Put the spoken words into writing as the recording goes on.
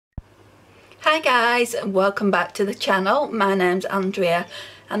Hi guys, and welcome back to the channel. My name's Andrea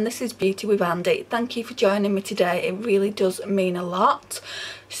and this is Beauty with Andy. Thank you for joining me today, it really does mean a lot.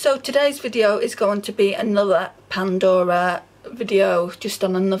 So today's video is going to be another Pandora video, just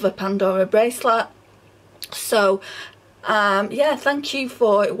on another Pandora bracelet. So yeah, thank you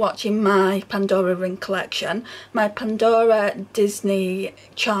for watching my Pandora ring collection. My Pandora Disney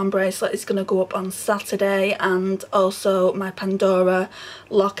charm bracelet is going to go up on Saturday, and also my Pandora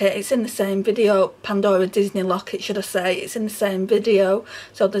locket. It's in the same video. Pandora Disney locket, should I say. It's in the same video.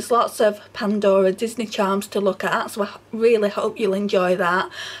 So there's lots of Pandora Disney charms to look at, so I really hope you'll enjoy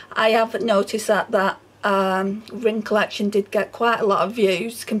that. I have noticed that ring collection did get quite a lot of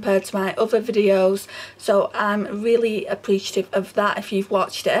views compared to my other videos, so I'm really appreciative of that if you've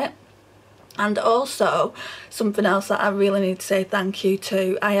watched it. And also something else that I really need to say thank you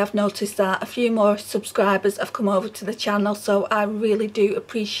to, I have noticed that a few more subscribers have come over to the channel, so I really do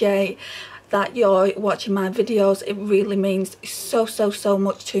appreciate that you're watching my videos. It really means so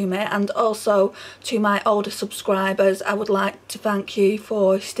much to me. And also to my older subscribers, I would like to thank you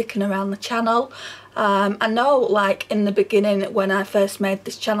for sticking around the channel. I know, like, in the beginning when I first made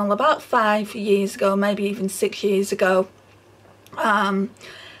this channel about 5 years ago, maybe even 6 years ago,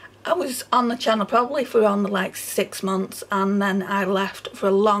 I was on the channel probably for only like 6 months, and then I left for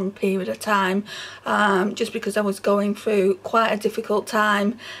a long period of time, just because I was going through quite a difficult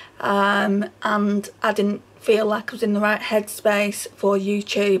time, and I didn't feel like I was in the right headspace for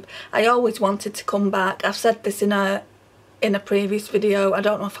YouTube. I always wanted to come back. I've said this in a previous video, I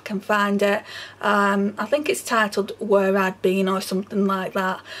don't know if I can find it. I think it's titled Where I'd Been or something like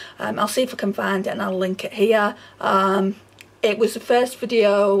that. I'll see if I can find it and I'll link it here. It was the first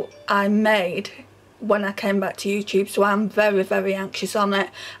video I made when I came back to YouTube, so I'm very anxious on it.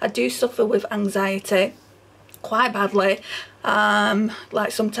 I do suffer with anxiety quite badly.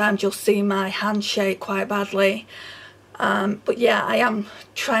 Like sometimes you'll see my hand shake quite badly. But yeah, I am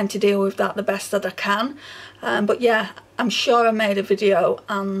trying to deal with that the best that I can. But yeah, I'm sure I made a video,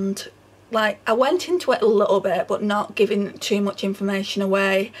 and like I went into it a little bit but not giving too much information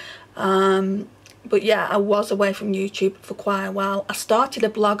away. But yeah, I was away from YouTube for quite a while. I started a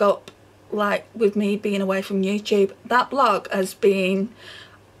blog up, like, with me being away from YouTube. That blog has been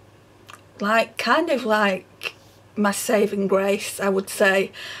like kind of like my saving grace, I would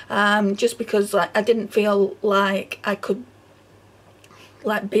say, just because like I didn't feel like I could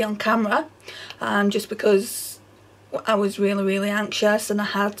like be on camera, just because I was really anxious and I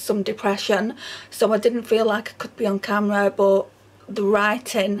had some depression, so I didn't feel like I could be on camera. But the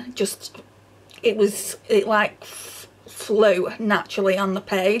writing just, it like flew naturally on the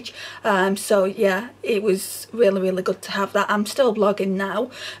page. So yeah, it was really good to have that. I'm still blogging now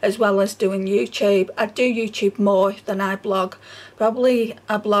as well as doing YouTube. I do YouTube more than I blog. Probably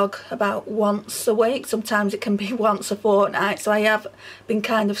I blog about once a week, sometimes it can be once a fortnight, so I have been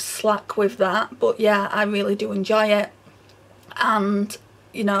kind of slack with that. But yeah, I really do enjoy it, and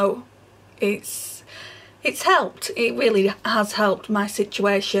you know, it's helped. It really has helped my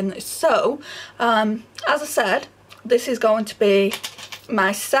situation. So as I said, this is going to be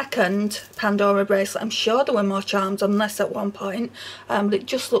my second Pandora bracelet. I'm sure there were more charms on this at one point, but it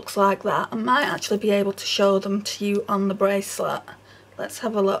just looks like that. I might actually be able to show them to you on the bracelet. Let's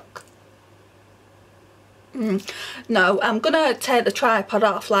have a look. No, I'm gonna take the tripod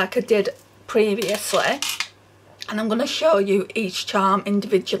off like I did previously, and I'm gonna show you each charm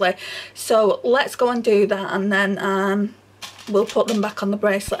individually. So let's go and do that, and then we'll put them back on the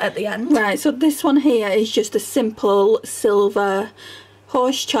bracelet at the end. Right, so this one here is just a simple silver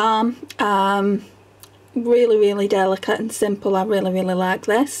horse charm. Really delicate and simple. I really like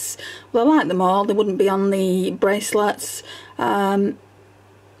this. Well, I like them all. They wouldn't be on the bracelets.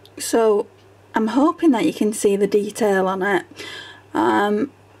 So I'm hoping that you can see the detail on it.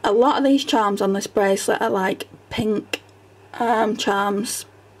 A lot of these charms on this bracelet are like pink charms.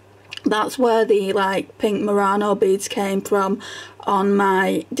 That's where the like pink Murano beads came from on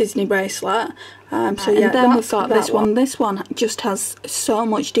my Disney bracelet. So yeah, and then we've got this one. This one just has so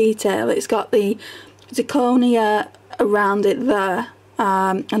much detail. It's got the zirconia around it there,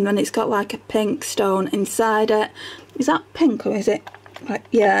 and then it's got like a pink stone inside it. Is that pink or is it?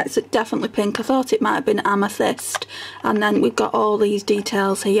 Yeah, it's definitely pink. I thought it might have been amethyst. And then we've got all these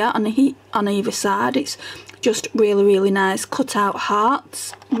details here on either side. It's just really nice. Cut out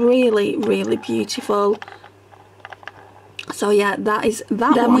hearts. Really beautiful. So yeah, that is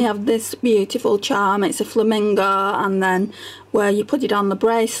that. Then we have this beautiful charm. It's a flamingo, and then where you put it on the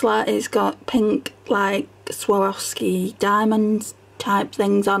bracelet, it's got pink like Swarovski diamonds type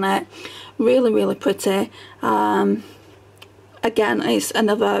things on it. Really pretty. again, it's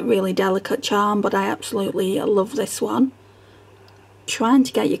another really delicate charm, but I absolutely love this one. Trying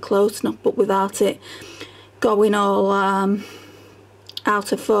to get you close enough, but without it going all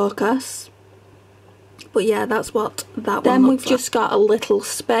out of focus. But yeah, that's what that one looks like. Then we've just got a little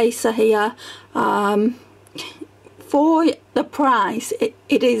spacer here. For the price, it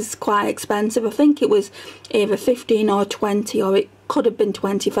is quite expensive. I think it was either 15 or 20, or it could have been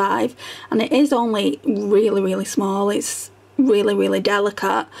 25, and it is only really small. It's really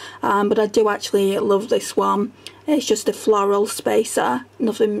delicate, but I do actually love this one. It's just a floral spacer,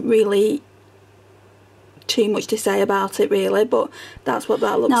 nothing really too much to say about it really, but that's what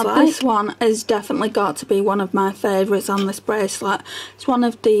that looks like. Now this one has definitely got to be one of my favourites on this bracelet. It's one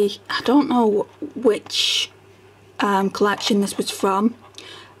of the, I don't know which collection this was from,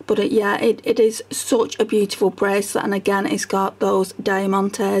 but it is such a beautiful bracelet. And again, it's got those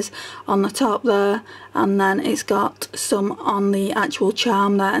diamantes on the top there, and then it's got some on the actual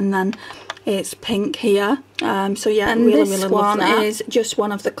charm there, and then it's pink here. So yeah, and really love that. This one is just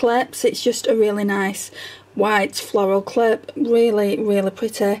one of the clips. It's just a really nice white floral clip, really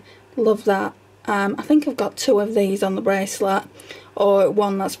pretty. Love that. I think I've got 2 of these on the bracelet, or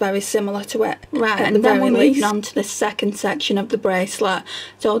one that's very similar to it. Right, and then we're moving on to the second section of the bracelet.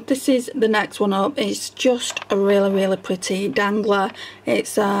 So this is the next one up. It's just a really pretty dangler.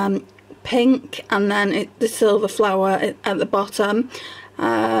 It's pink, and then the silver flower at the bottom,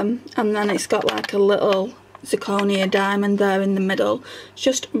 and then it's got like a little zirconia diamond there in the middle. It's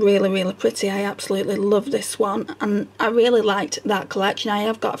just really pretty. I absolutely love this one, and I really liked that collection. I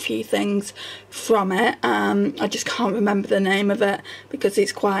have got a few things from it. I just can't remember the name of it because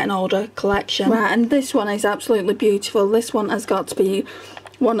it's quite an older collection. Right, and this one is absolutely beautiful. This one has got to be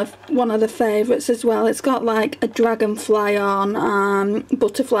one of the favourites as well. It's got like a dragonfly on,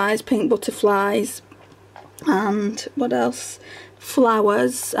 butterflies, pink butterflies, and what else?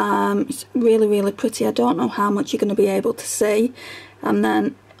 Flowers. It's really pretty. I don't know how much you're going to be able to see. And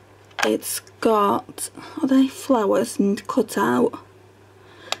then it's got, are they flowers and cut out?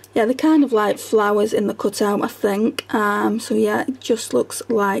 Yeah, they're kind of like flowers in the cutout, I think. So yeah, it just looks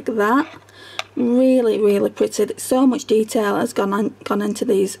like that. Really pretty. So much detail has gone into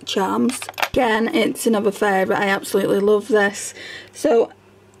these charms. Again, it's another favourite. I absolutely love this. So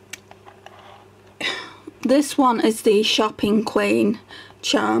this one is the Shopping Queen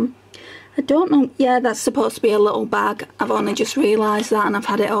charm. I don't know, yeah, that's supposed to be a little bag. I've only just realised that, and I've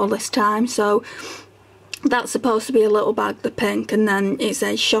had it all this time. So that's supposed to be a little bag, the pink, and then it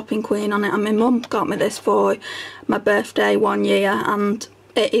says Shopping Queen on it. And my mum got me this for my birthday one year, and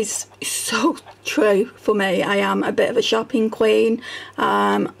it is so true for me. I am a bit of a shopping queen.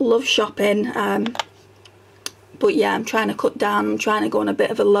 Love shopping, but yeah, I'm trying to cut down. I'm trying to go on a bit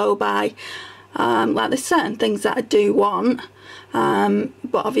of a low buy. Like, there's certain things that I do want,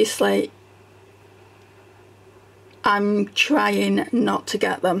 but obviously I'm trying not to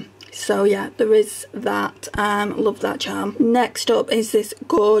get them. So yeah, there is that. Love that charm. Next up is this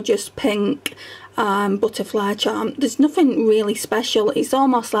gorgeous pink butterfly charm. There's nothing really special. It's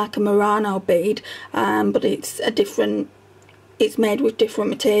almost like a Murano bead, but it's a different, it's made with different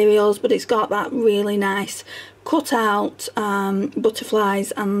materials, but it's got that really nice cut out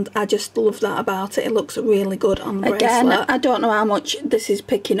butterflies, and I just love that about it. It looks really good on the bracelet. Again, I don't know how much this is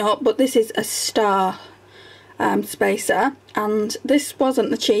picking up, but this is a star spacer, and this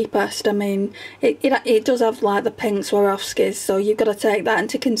wasn't the cheapest. I mean, it does have like the pink Swarovskis, so you've got to take that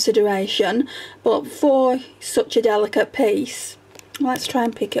into consideration. But for such a delicate piece, let's try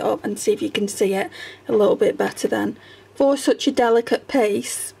and pick it up and see if you can see it a little bit better then. For such a delicate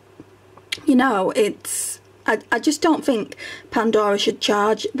piece, you know, it's, I just don't think Pandora should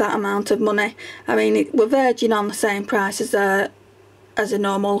charge that amount of money. I mean, we're verging on the same price as a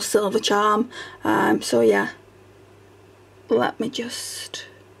normal silver charm. So yeah, let me just,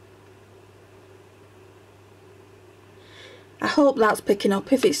 I hope that's picking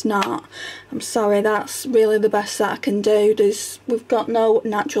up. If it's not, I'm sorry, that's really the best that I can do. We've got no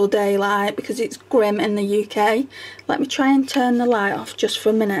natural daylight because it's grim in the UK. Let me try and turn the light off just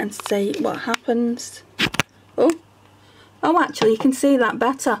for a minute and see what happens. Oh, actually you can see that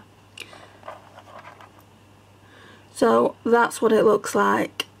better. So that's what it looks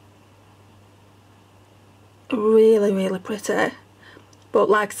like. Really pretty. But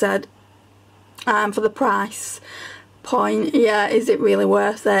like I said, for the price point, yeah, is it really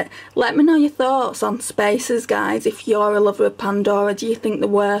worth it? Let me know your thoughts on spacers, guys. If you're a lover of Pandora, do you think they're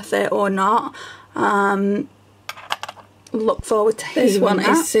worth it or not? look forward to hearing this one that.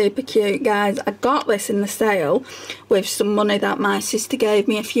 Is super cute, guys. I got this in the sale with some money that my sister gave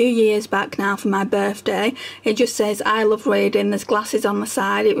me a few years back now for my birthday. It just says I love reading. There's glasses on the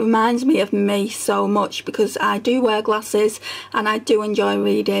side. It reminds me of me so much because I do wear glasses and I do enjoy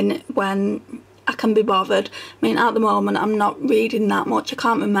reading when I can be bothered. I mean, at the moment I'm not reading that much. I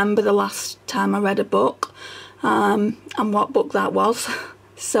can't remember the last time I read a book and what book that was.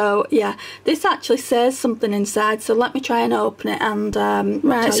 So yeah, this actually says something inside, so let me try and open it and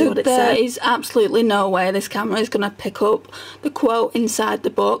right, so there is absolutely no way this camera is going to pick up the quote inside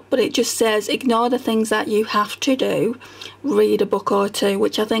the book, but it just says ignore the things that you have to do, read a book or two,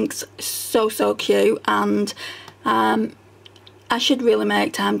 which I think's so cute. And I should really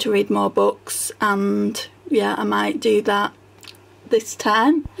make time to read more books, and yeah, I might do that this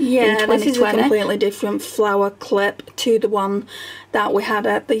time. Yeah, this is a completely different flower clip to the one that we had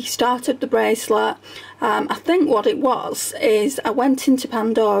at the start of the bracelet. I think what it was is I went into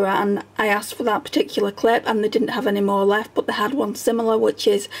Pandora and I asked for that particular clip and they didn't have any more left, but they had one similar, which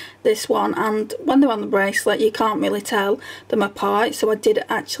is this one, and when they're on the bracelet you can't really tell them apart, so I did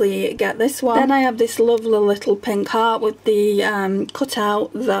actually get this one. Then I have this lovely little pink heart with the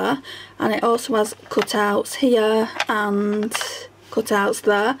cutout there, and it also has cutouts here and cutouts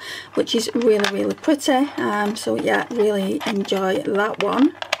there, which is really pretty. So yeah, really enjoy that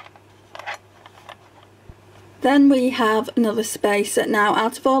one. Then we have another spacer. Now,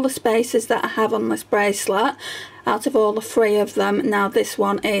 out of all the spacers that I have on this bracelet, out of all the 3 of them, now this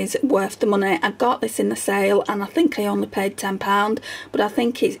one is worth the money. I got this in the sale and I think I only paid £10, but I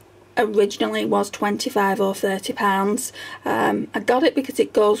think it originally was £25 or £30. I got it because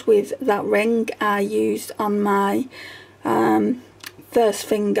it goes with that ring I used on my first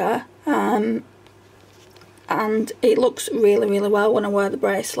finger, and it looks really well when I wear the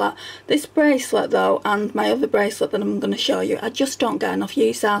bracelet. This bracelet though, and my other bracelet that I'm going to show you, I just don't get enough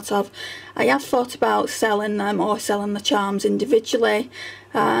use out of. I have thought about selling them or selling the charms individually,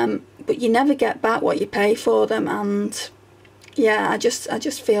 but you never get back what you pay for them, and yeah, I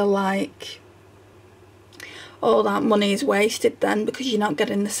just feel like all that money is wasted then, because you're not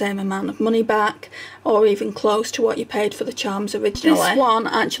getting the same amount of money back or even close to what you paid for the charms originally. This one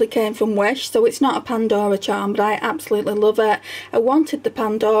actually came from Wish, so it's not a Pandora charm, but I absolutely love it. I wanted the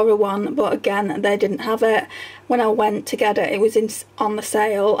Pandora one, but again they didn't have it. When I went to get it, it was on the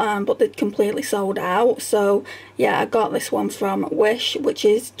sale, but they'd completely sold out. So yeah, I got this one from Wish, which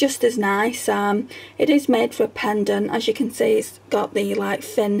is just as nice. It is made for a pendant. As you can see, it's got the like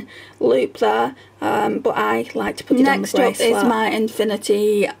thin loop there, but I like to put it on the bracelet. Next up is my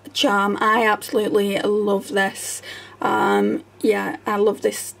infinity charm. I absolutely love this. Yeah, I love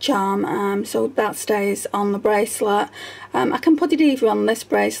this charm, so that stays on the bracelet. I can put it either on this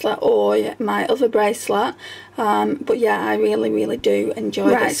bracelet or my other bracelet, but yeah, I really do enjoy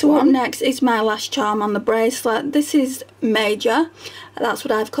this one. Right, so up next is my last charm on the bracelet. This is Major, that's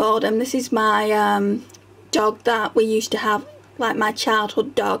what I've called him. This is my dog that we used to have, like my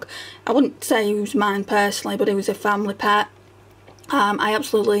childhood dog. I wouldn't say he was mine personally, but he was a family pet. I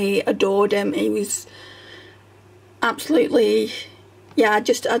absolutely adored him. He was absolutely, yeah, I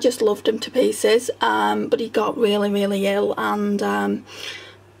just loved him to pieces, but he got really ill, and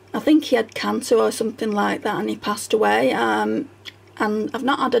I think he had cancer or something like that, and he passed away, and I've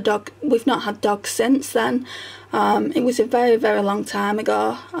not had a dog, we've not had dogs since then. It was a very long time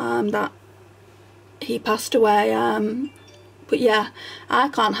ago that he passed away, but yeah, I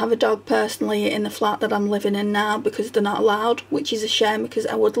can't have a dog personally in the flat that I'm living in now because they're not allowed, which is a shame because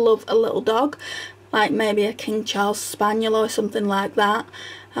I would love a little dog, like maybe a King Charles Spaniel or something like that.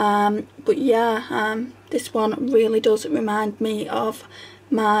 But yeah, this one really does remind me of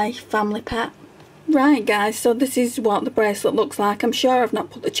my family pet. Right guys, so this is what the bracelet looks like. I'm sure I've not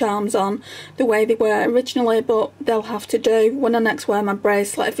put the charms on the way they were originally, but they'll have to do. When I next wear my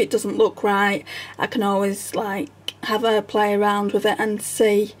bracelet, if it doesn't look right, I can always like have a play around with it and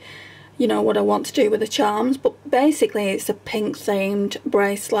see, you know, what I want to do with the charms. But basically it's a pink themed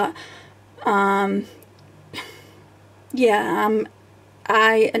bracelet. Yeah,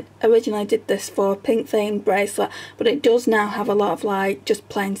 I originally did this for a pink themed bracelet, but it does now have a lot of like just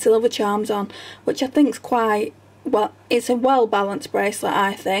plain silver charms on, which I think's quite, well, it's a well balanced bracelet.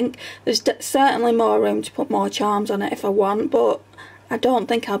 I think there's certainly more room to put more charms on it if I want, but I don't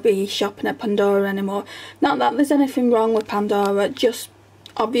think I'll be shopping at Pandora anymore. Not that there's anything wrong with Pandora, just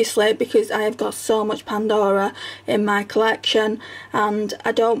obviously because I have got so much Pandora in my collection and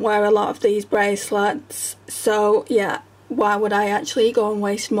I don't wear a lot of these bracelets, so yeah, why would I actually go and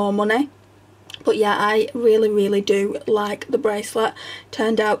waste more money? But yeah, I really do like the bracelet.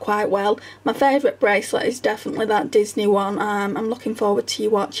 Turned out quite well. My favourite bracelet is definitely that Disney one. I'm looking forward to you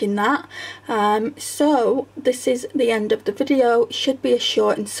watching that. So this is the end of the video. It should be a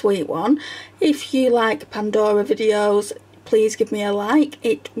short and sweet one. If you like Pandora videos, please give me a like.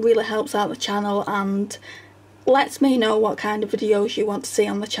 It really helps out the channel and lets me know what kind of videos you want to see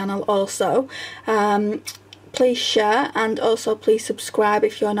on the channel also. Please share, and also please subscribe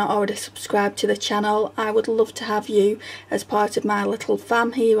if you're not already subscribed to the channel. I would love to have you as part of my little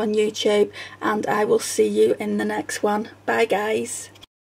fam here on YouTube, and I will see you in the next one. Bye guys.